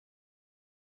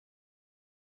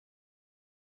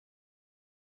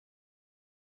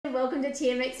and welcome to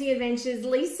Thermomixing Adventures.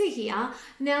 Lisa here.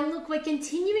 Now look, we're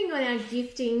continuing on our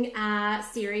gifting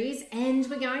series and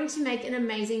we're going to make an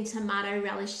amazing tomato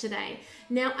relish today.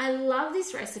 Now I love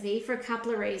this recipe for a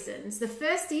couple of reasons. The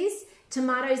first is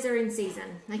tomatoes are in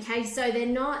season, okay? So they're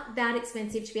not that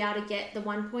expensive to be able to get the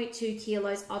 1.2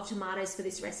 kilos of tomatoes for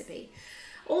this recipe.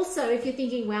 Also, if you're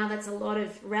thinking, wow, that's a lot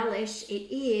of relish,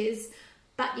 it is,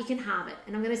 but you can halve it.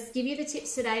 And I'm going to give you the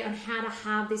tips today on how to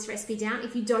halve this recipe down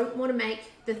if you don't want to make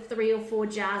the 3 or 4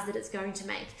 jars that it's going to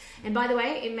make. And by the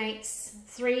way, it makes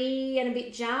 3 and a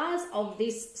bit jars of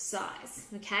this size.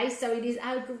 Okay, so it is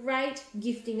a great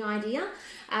gifting idea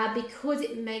because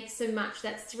it makes so much.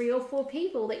 That's 3 or 4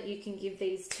 people that you can give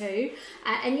these to.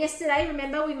 And yesterday,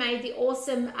 remember, we made the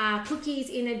awesome cookies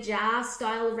in a jar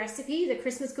style recipe, the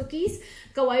Christmas cookies.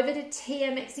 Go over to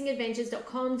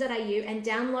thermixingadventures.com.au and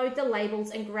download the labels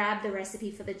and grab the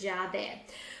recipe for the jar there.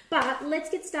 But let's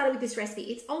get started with this recipe.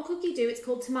 It's on Cookie Doo. It's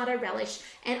called Tomato Relish.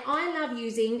 And I love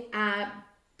using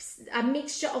a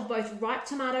mixture of both ripe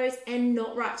tomatoes and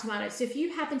not ripe tomatoes. So if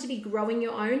you happen to be growing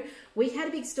your own, we had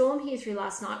a big storm here through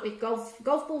last night with golf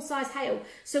ball size hail.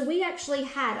 So we actually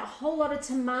had a whole lot of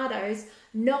tomatoes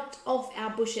knocked off our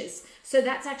bushes. So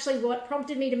that's actually what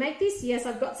prompted me to make this. Yes,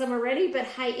 I've got some already, but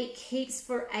hey, it keeps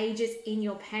for ages in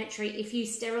your pantry if you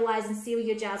sterilize and seal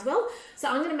your jars well. So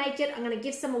I'm going to make it, I'm going to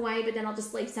give some away, but then I'll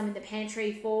just leave some in the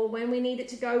pantry for when we need it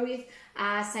to go with,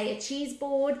 say, a cheese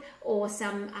board or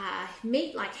some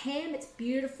meat like ham. It's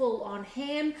beautiful on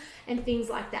ham and things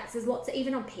like that. So there's lots,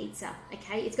 even on pizza,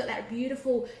 okay? It's got that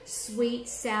beautiful, sweet,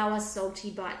 sour, salty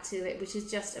bite to it, which is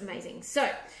just amazing. So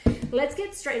let's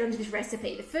get straight onto this recipe.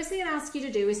 The first thing I ask you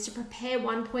to do is to prepare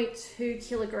 1.2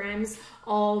 kilograms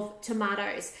of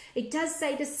tomatoes. It does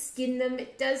say to skin them.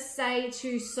 It does say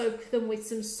to soak them with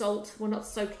some salt. Well, not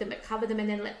soak them, but cover them and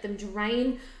then let them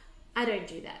drain. I don't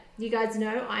do that. You guys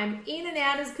know I'm in and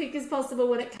out as quick as possible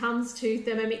when it comes to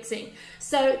thermomixing.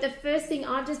 So the first thing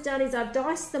I've just done is I've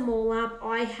diced them all up.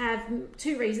 I have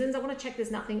 2 reasons. I want to check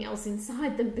there's nothing else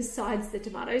inside them besides the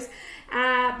tomatoes.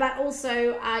 But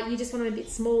also you just want them a bit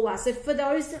smaller. So for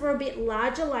those that were a bit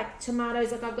larger, like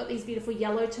tomatoes, like I've got these beautiful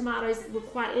yellow tomatoes that were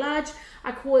quite large,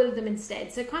 I quartered them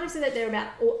instead. So kind of so that they're about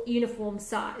uniform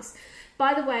size.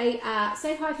 By the way,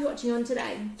 say hi if you're watching on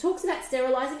today. Talks about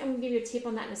sterilizing. I'm going to give you a tip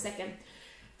on that in a second.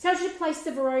 Tells you to place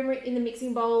the Vorwerk in the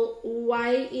mixing bowl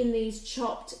way in these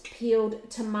chopped, peeled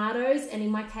tomatoes. And in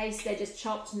my case, they're just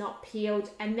chopped, not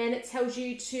peeled. And then it tells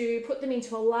you to put them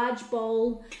into a large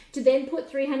bowl, to then put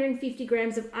 350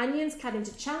 grams of onions cut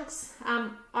into chunks.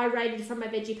 I rated from my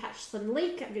veggie patch some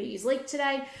leek. I'm going to use leek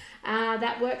today.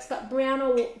 That works, but brown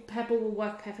or purple will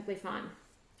work perfectly fine.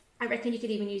 I reckon you could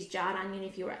even use jarred onion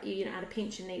if you're at a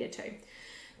pinch and needed to.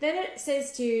 Then it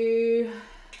says to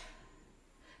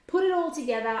put it all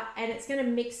together and it's going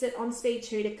to mix it on speed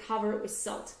 2 to cover it with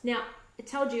salt. Now, I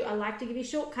told you I like to give you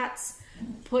shortcuts.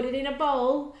 Put it in a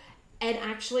bowl and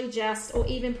actually just, or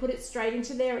even put it straight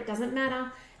into there, it doesn't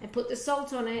matter, and put the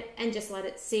salt on it and just let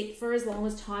it sit for as long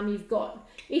as time you've got.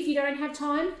 If you don't have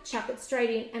time, chuck it straight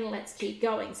in and let's keep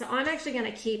going. So I'm actually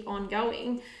going to keep on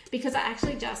going because I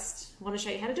actually just want to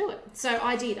show you how to do it. So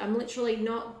I did. I'm literally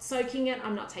not soaking it.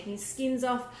 I'm not taking skins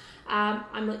off.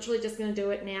 I'm literally just going to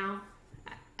do it now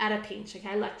at a pinch,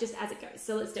 okay? Like just as it goes.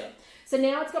 So let's do it. So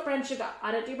now it's got brown sugar.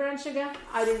 I don't do brown sugar.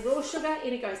 I do raw sugar.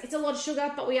 In it goes. It's a lot of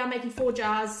sugar, but we are making 4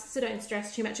 jars, so don't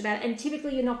stress too much about it. And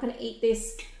typically you're not going to eat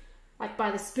this like by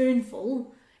the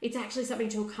spoonful. It's actually something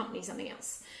to accompany something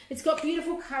else. It's got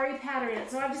beautiful curry powder in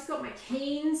it. So I've just got my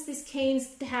Keen's. This Keen's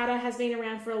powder has been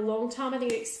around for a long time. I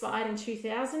think it expired in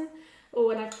 2000. Oh,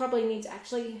 and I probably need to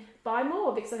actually buy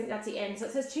more because I think that's the end. So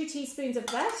it says 2 teaspoons of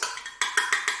that.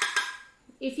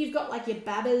 If you've got like your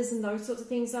Babbers and those sorts of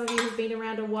things, some of you have been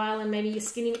around a while and maybe your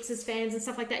Skinny Mixers fans and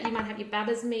stuff like that, you might have your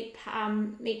Babbers meat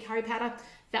curry powder.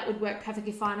 That would work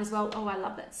perfectly fine as well. Oh, I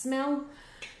love that smell.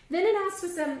 Then it asks for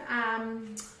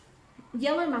some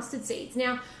yellow mustard seeds.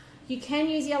 Now, you can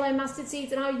use yellow mustard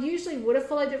seeds, and I usually would have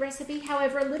followed the recipe.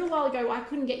 However, a little while ago, I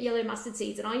couldn't get yellow mustard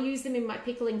seeds, and I use them in my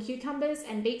pickling cucumbers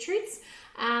and beetroots.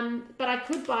 But I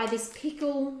could buy this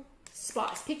pickling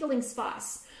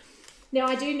spice. Now,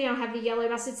 I do now have the yellow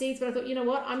mustard seeds, but I thought, you know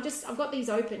what? I've got these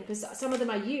open because some of them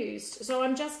are used. So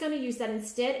I'm just going to use that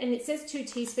instead. And it says 2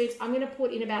 teaspoons. I'm going to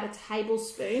put in about a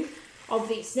tablespoon of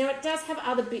this. Now, it does have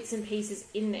other bits and pieces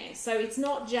in there. So it's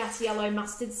not just yellow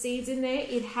mustard seeds in there.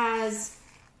 It has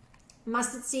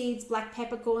mustard seeds, black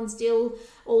peppercorns, dill,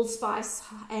 allspice,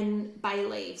 and bay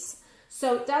leaves.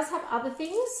 So it does have other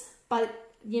things,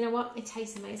 but you know what? It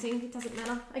tastes amazing. It doesn't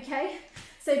matter, okay?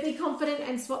 So be confident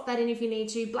and swap that in if you need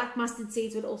to. Black mustard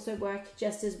seeds would also work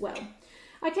just as well.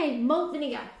 Okay, malt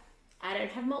vinegar. I don't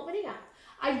have malt vinegar.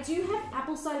 I do have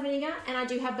apple cider vinegar and I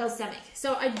do have balsamic.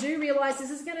 So I do realize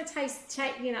this is going to taste,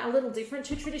 you know, a little different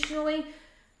to traditionally,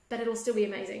 but it'll still be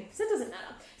amazing. So it doesn't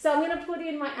matter. So I'm going to put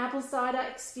in my apple cider.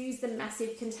 Excuse the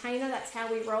massive container. That's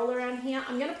how we roll around here.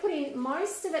 I'm going to put in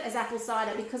most of it as apple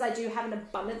cider because I do have an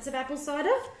abundance of apple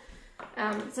cider.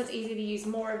 So it's easy to use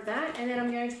more of that. And then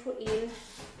I'm going to put in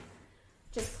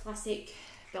just classic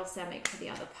balsamic for the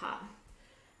other part.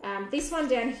 This one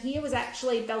down here was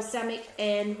actually balsamic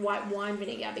and white wine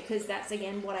vinegar because that's,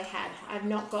 again, what I had. I've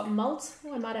not got malt.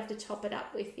 I might have to top it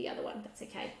up with the other one. That's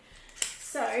okay.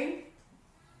 So,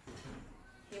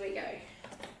 here we go.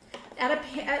 At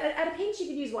a pinch, you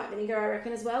could use white vinegar, I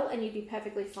reckon, as well, and you'd be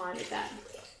perfectly fine with that.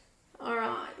 All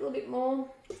right, a little bit more.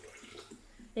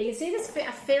 Now, you can see there's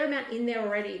a fair amount in there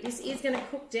already. This is going to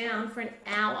cook down for an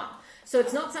hour. So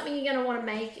it's not something you're going to want to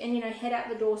make and, you know, head out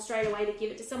the door straight away to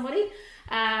give it to somebody.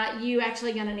 You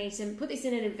actually going to need to put this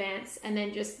in advance and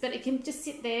then but it can just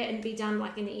sit there and be done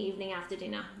like in the evening after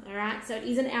dinner. All right, so it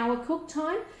is an hour cook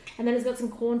time, and then it's got some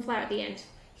corn flour at the end.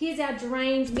 Here's our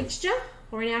drained mixture,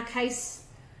 or in our case,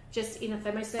 just in a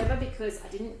thermo server because I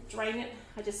didn't drain it.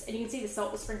 And you can see the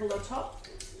salt was sprinkled on top.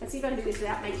 Let's see if I can do this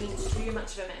without making too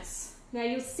much of a mess. Now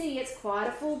you'll see it's quite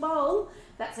a full bowl.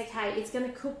 That's okay, it's going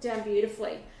to cook down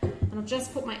beautifully. And I'll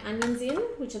just put my onions in,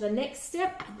 which are the next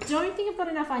step. I don't think I've got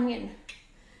enough onion,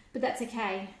 but that's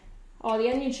okay. Oh, the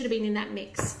onion should have been in that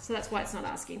mix, so that's why it's not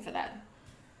asking for that.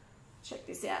 Check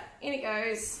this out, in it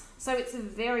goes. So it's a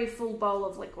very full bowl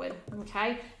of liquid,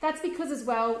 okay? That's because as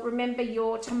well, remember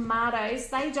your tomatoes,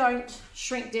 they don't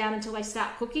shrink down until they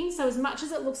start cooking. So as much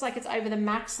as it looks like it's over the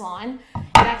max line, it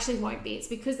actually won't be. It's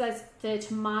because the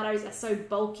tomatoes are so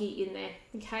bulky in there,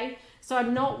 okay? So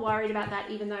I'm not worried about that,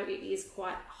 even though it is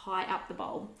quite high up the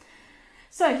bowl.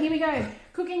 So here we go,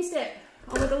 cooking step,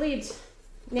 on with the lid.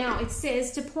 Now it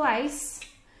says to place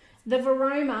the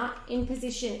Vorwerk in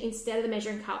position instead of the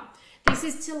measuring cup. This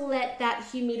is to let that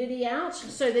humidity out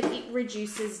so that it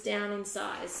reduces down in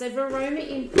size. So Vorwerk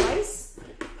in place,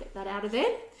 get that out of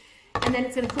there, and then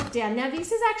it's going to cook down. Now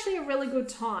this is actually a really good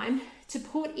time to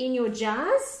put in your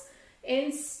jars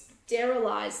and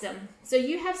sterilize them. So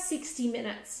you have 60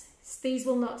 minutes. These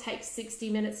will not take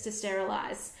 60 minutes to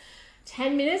sterilize.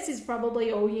 10 minutes is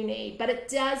probably all you need, but it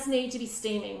does need to be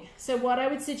steaming. So what I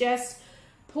would suggest,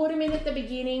 put them in at the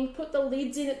beginning, put the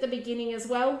lids in at the beginning as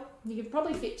well. You could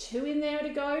probably fit 2 in there to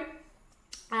go.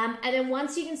 And then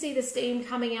once you can see the steam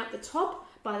coming out the top,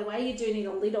 by the way, you do need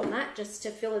a lid on that just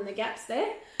to fill in the gaps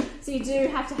there. So you do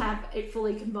have to have it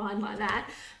fully combined like that.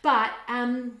 But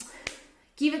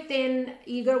give it then,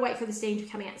 you've got to wait for the steam to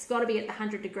come out. It's got to be at the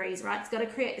 100 degrees, right? It's got to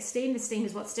create the steam. The steam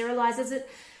is what sterilizes it.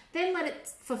 Then let it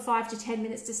for 5 to 10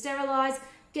 minutes to sterilize.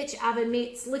 Get your oven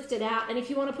mitts, lift it out, and if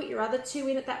you want to put your other 2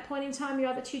 in at that point in time, your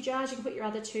other 2 jars, you can put your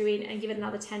other 2 in and give it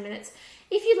another 10 minutes.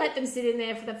 If you let them sit in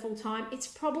there for the full time, it's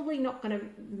probably not going to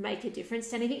make a difference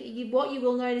to anything. What you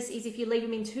will notice is if you leave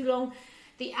them in too long,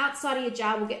 the outside of your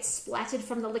jar will get splattered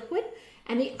from the liquid.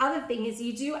 And the other thing is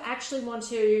you do actually want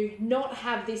to not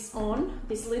have this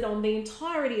lid on the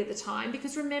entirety of the time,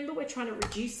 because remember, we're trying to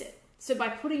reduce it. So by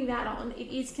putting that on, it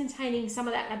is containing some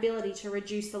of that ability to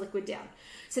reduce the liquid down.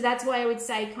 So that's why I would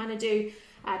say kind of do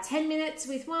 10 minutes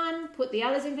with one, put the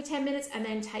others in for 10 minutes, and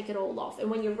then take it all off.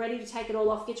 And when you're ready to take it all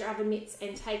off, get your oven mitts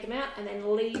and take them out, and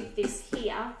then leave this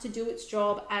here to do its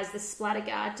job as the splatter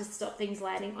guard to stop things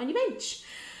landing on your bench.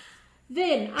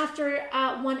 Then after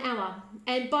 1 hour,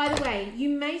 and by the way, you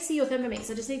may see your Thermomix.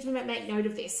 I just need to make note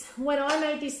of this. When I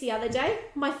made this the other day,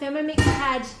 my Thermomix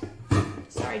had,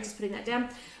 sorry, just putting that down.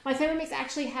 My Thermomix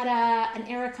actually had an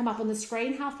error come up on the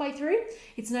screen halfway through.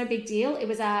 It's no big deal. It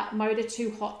was a motor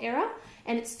too hot error,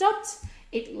 and it stopped.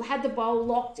 It had the bowl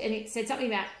locked, and it said something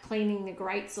about cleaning the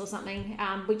grates or something,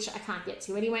 which I can't get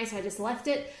to anyway, so I just left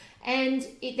it. And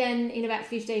it then, in about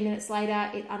 15 minutes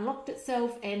later, it unlocked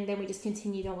itself, and then we just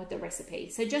continued on with the recipe.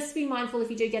 So just be mindful if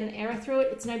you do get an error through it,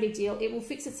 it's no big deal. It will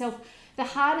fix itself. The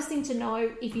hardest thing to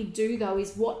know if you do, though,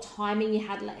 is what timing you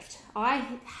had left. I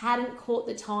hadn't caught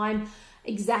the time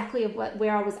exactly of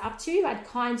where I was up to.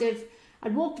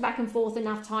 I'd walked back and forth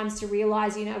enough times to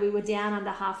realize, you know, we were down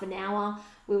under half an hour.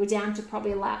 We were down to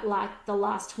probably like the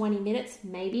last 20 minutes,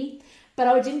 maybe. But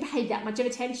I didn't pay that much of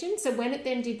attention. So when it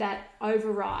then did that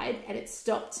override and it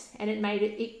stopped and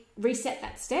it reset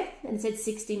that step and it said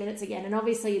 60 minutes again. And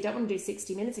obviously you don't want to do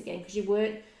 60 minutes again because you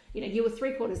you were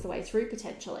 3/4 the way through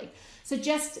potentially. So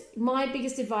just my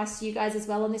biggest advice to you guys as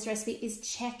well on this recipe is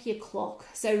check your clock.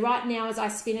 So right now, as I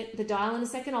spin it, the dial in a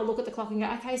second, I'll look at the clock and go,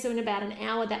 okay, so in about an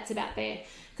hour, that's about there.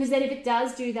 Because then if it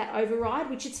does do that override,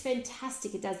 which it's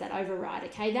fantastic, it does that override,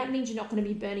 okay? That means you're not going to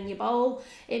be burning your bowl.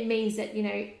 It means that,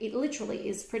 it literally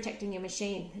is protecting your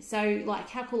machine. So like,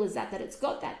 how cool is that it's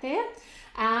got that there?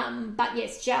 But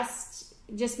yes,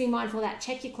 just be mindful of that.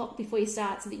 Check your clock before you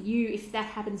start so that if that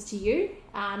happens to you,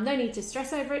 no need to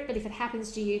stress over it, but if it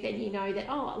happens to you, then you know that,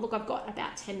 oh, look, I've got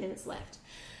about 10 minutes left.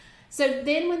 So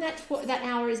then when that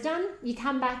hour is done, you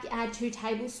come back, add 2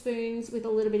 tablespoons with a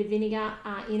little bit of vinegar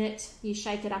in it. You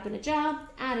shake it up in a jar,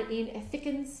 add it in, it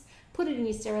thickens, put it in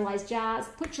your sterilized jars,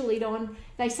 put your lid on.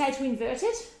 They say to invert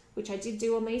it, which I did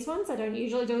do on these ones. I don't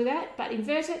usually do that, but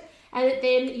invert it. And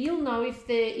then you'll know if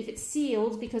it's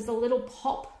sealed because the little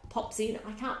pops in.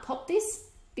 I can't pop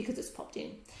this because it's popped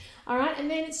in. All right, and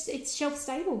then it's shelf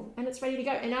stable and it's ready to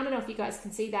go. And I don't know if you guys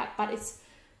can see that, but it's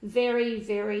very,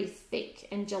 very thick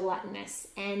and gelatinous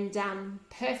and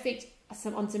perfect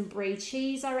on some brie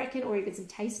cheese, I reckon, or even some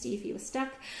tasty if you were stuck.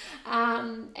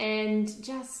 And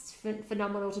just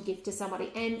phenomenal to gift to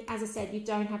somebody. And as I said, you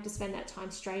don't have to spend that time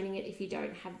straining it if you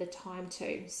don't have the time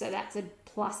to. So that's a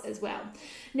plus as well.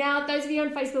 Now, those of you on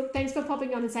Facebook, thanks for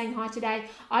popping on and saying hi today.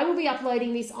 I will be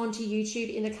uploading this onto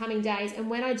YouTube in the coming days. And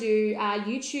when I do,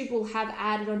 YouTube will have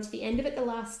added onto the end of it the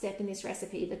last step in this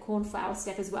recipe, the corn flour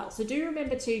step as well. So do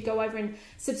remember to go over and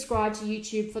subscribe to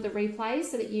YouTube for the replays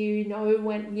so that you know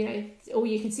when, or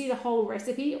you can see the whole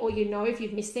recipe, or if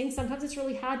you've missed things. Sometimes it's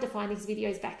really hard to find these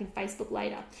videos back in Facebook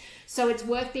later. So it's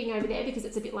worth being over there because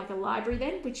it's a bit like a library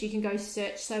then, which you can go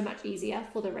search so much easier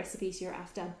for the recipes you're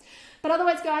after. But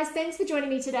otherwise, guys, thanks for joining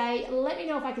me today. Let me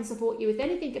know if I can support you with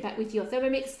anything with your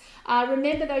Thermomix.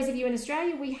 Remember, those of you in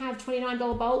Australia, we have $29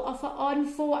 bowl offer on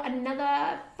for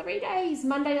another 3 days.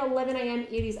 Monday at 11 a.m.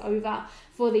 it is over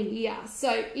for the year.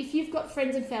 So if you've got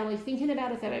friends and family thinking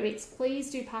about a Thermomix,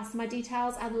 please do pass my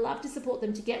details. I'd love to support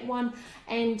them to get one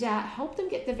and help them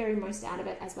get the very most out of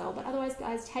it as well. But otherwise,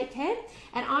 guys, take care.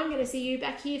 And I'm going to see you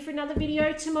back here for another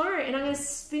video tomorrow. And I'm going to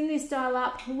spin this dial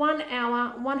up 1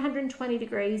 hour, 120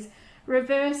 degrees,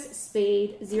 reverse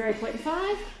speed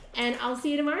 0.5, and I'll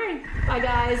see you tomorrow. Bye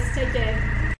guys, take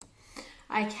care.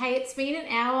 Okay, it's been an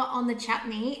hour on the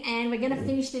chutney and we're going to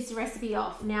finish this recipe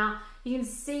off. Now you can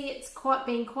see it's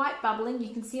been quite bubbling. You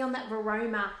can see on that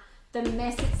aroma the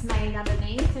mess it's made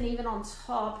underneath, and even on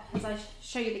top, as I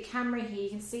show you the camera here, you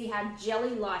can see how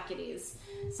jelly-like it is.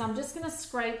 So I'm just going to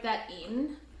scrape that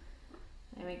in.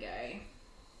 There we go.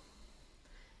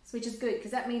 Which is good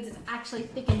because that means it's actually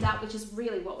thickened up, which is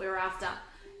really what we were after.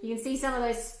 You can see some of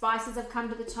those spices have come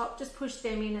to the top. Just push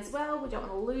them in as well. We don't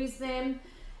want to lose them.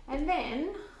 And then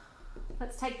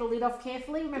let's take the lid off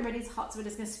carefully. Remember, it is hot, so we're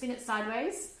just going to spin it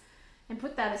sideways and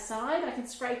put that aside. I can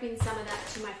scrape in some of that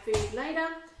to my food later,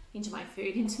 into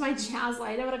my jars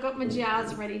later, but I've got my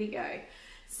jars ready to go.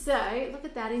 So look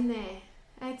at that in there.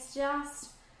 It's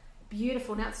just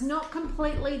beautiful. Now it's not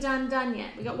completely done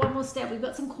yet. We've got one more step. We've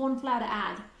got some corn flour to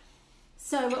add.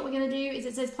 So what we're going to do is,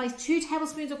 it says place 2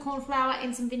 tablespoons of corn flour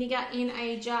and some vinegar in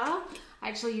a jar. I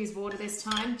actually used water this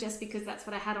time just because that's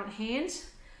what I had on hand.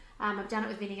 I've done it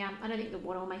with vinegar. I don't think the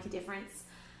water will make a difference.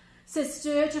 So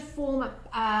stir to form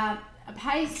a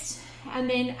paste and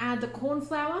then add the corn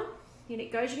flour. In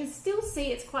it goes. You can still see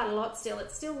it's quite a lot still.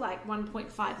 It's still like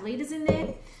 1.5 litres in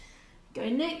there. Go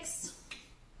next.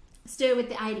 Stir with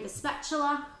the aid of a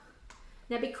spatula.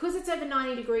 Now, because it's over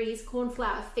 90 degrees, corn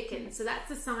flour thickens. So that's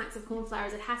the science of corn flour,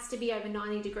 is it has to be over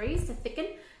 90 degrees to thicken.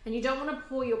 And you don't want to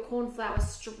pour your corn flour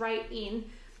straight in.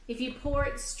 If you pour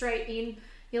it straight in,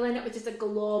 you'll end up with just a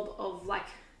glob of like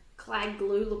clad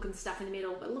glue looking stuff in the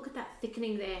middle. But look at that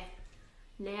thickening there.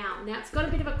 Now it's got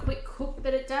a bit of a quick cook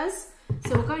that it does.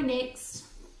 So we'll go next.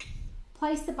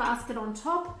 Place the basket on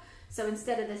top. So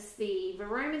instead of the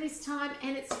Vorwerk this time,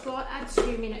 and it's got a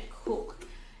 2-minute cook.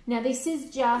 Now this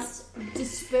is just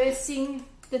dispersing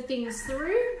the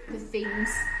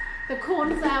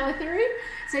corn flour through.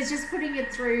 So it's just putting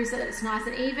it through so that it's nice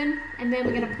and even. And then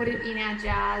we're going to put it in our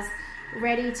jars,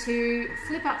 ready to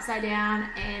flip upside down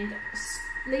and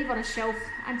leave on a shelf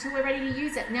until we're ready to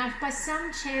use it. Now, if by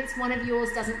some chance one of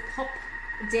yours doesn't pop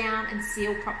down and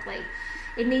seal properly,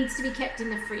 it needs to be kept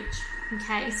in the fridge.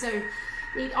 Okay, so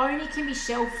it only can be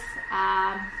shelf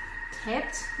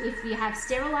kept if you have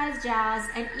sterilized jars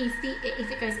and if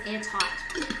it goes airtight.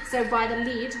 So by the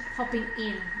lid popping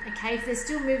in. Okay, if there's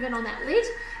still movement on that lid,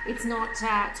 it's not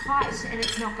tight and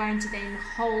it's not going to then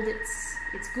hold its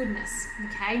goodness.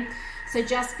 Okay, so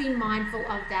just be mindful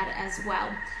of that as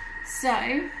well. So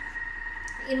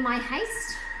in my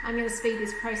haste, I'm going to speed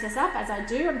this process up as I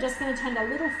do. I'm just going to turn it a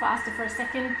little faster for a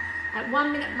second. At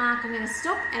 1 minute mark, I'm going to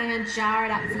stop and I'm going to jar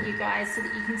it up for you guys so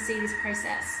that you can see this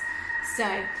process.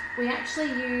 So we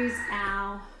actually use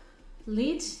our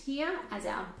lid here as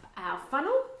our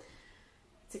funnel.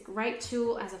 It's a great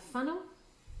tool as a funnel.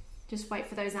 Just wait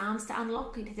for those arms to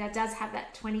unlock because that does have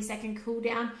that 20-second cool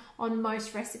down on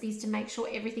most recipes to make sure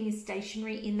everything is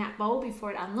stationary in that bowl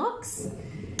before it unlocks,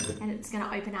 and it's going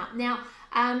to open up. Now,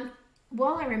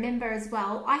 while I remember as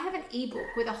well, I have an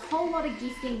ebook with a whole lot of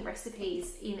gifting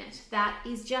recipes in it that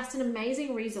is just an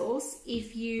amazing resource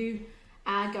if you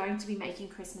are going to be making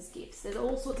Christmas gifts. There's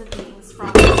all sorts of things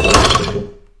from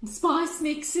spice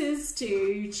mixes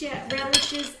to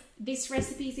relishes. This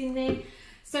recipe's in there.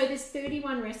 So there's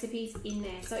 31 recipes in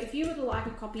there. So if you would like a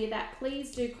copy of that,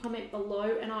 please do comment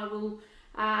below and I will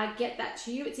get that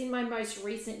to you. It's in my most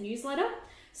recent newsletter.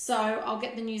 So I'll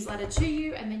get the newsletter to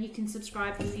you and then you can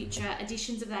subscribe for future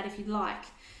editions of that if you'd like.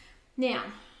 Now,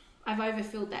 I've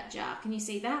overfilled that jar. Can you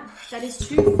see that? That is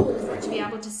too full for it to be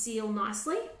able to seal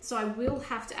nicely. So I will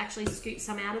have to actually scoop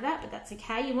some out of that, but that's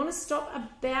okay. You want to stop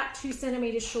about 2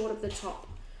 centimeters short of the top.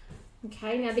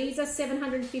 Okay, now these are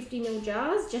 750 ml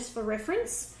jars, just for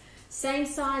reference. Same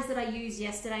size that I used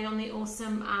yesterday on the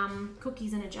awesome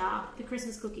cookies in a jar, the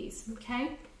Christmas cookies,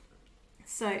 okay?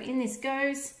 So in this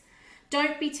goes.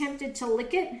 Don't be tempted to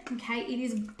lick it, okay? It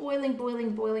is boiling,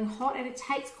 boiling, boiling hot, and it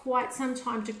takes quite some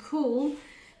time to cool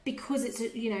because it's,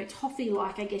 you know,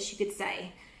 toffee-like, I guess you could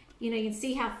say. You know, you can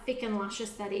see how thick and luscious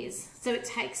that is. So it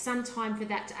takes some time for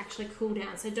that to actually cool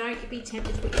down. So don't be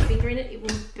tempted to put your finger in it, it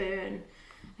will burn.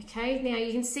 Okay, now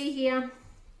you can see here,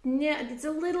 now it's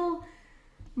a little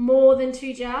more than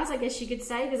 2 jars, I guess you could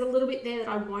say. There's a little bit there that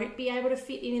I won't be able to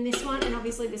fit in this one, and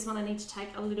obviously this one I need to take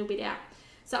a little bit out.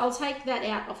 So I'll take that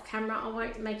out off camera. I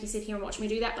won't make you sit here and watch me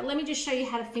do that, but let me just show you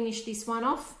how to finish this one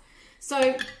off.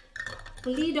 So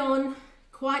lid on,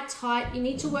 quite tight. You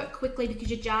need to work quickly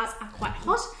because your jars are quite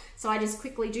hot, so I just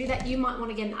quickly do that. You might want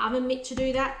to get an oven mitt to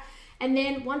do that. And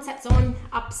then once that's on,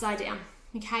 upside down,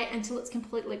 okay, until it's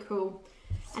completely cool.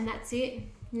 And that's it.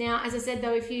 Now, as I said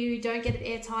though, if you don't get it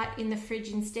airtight, in the fridge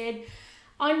instead,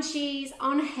 on cheese,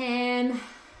 on ham,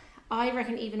 I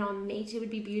reckon even on meat, it would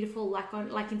be beautiful,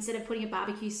 like instead of putting a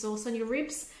barbecue sauce on your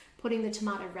ribs, putting the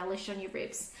tomato relish on your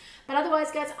ribs. But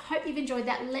otherwise, guys, I hope you've enjoyed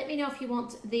that. Let me know if you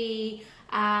want the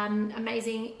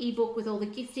amazing ebook with all the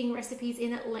gifting recipes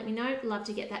in it. Let me know. Love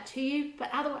to get that to you. But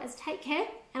otherwise, take care.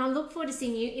 And I look forward to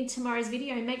seeing you in tomorrow's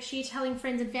video. Make sure you're telling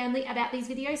friends and family about these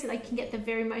videos so they can get the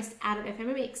very most out of their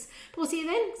Thermomix. But we'll see you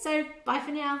then. So bye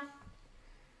for now.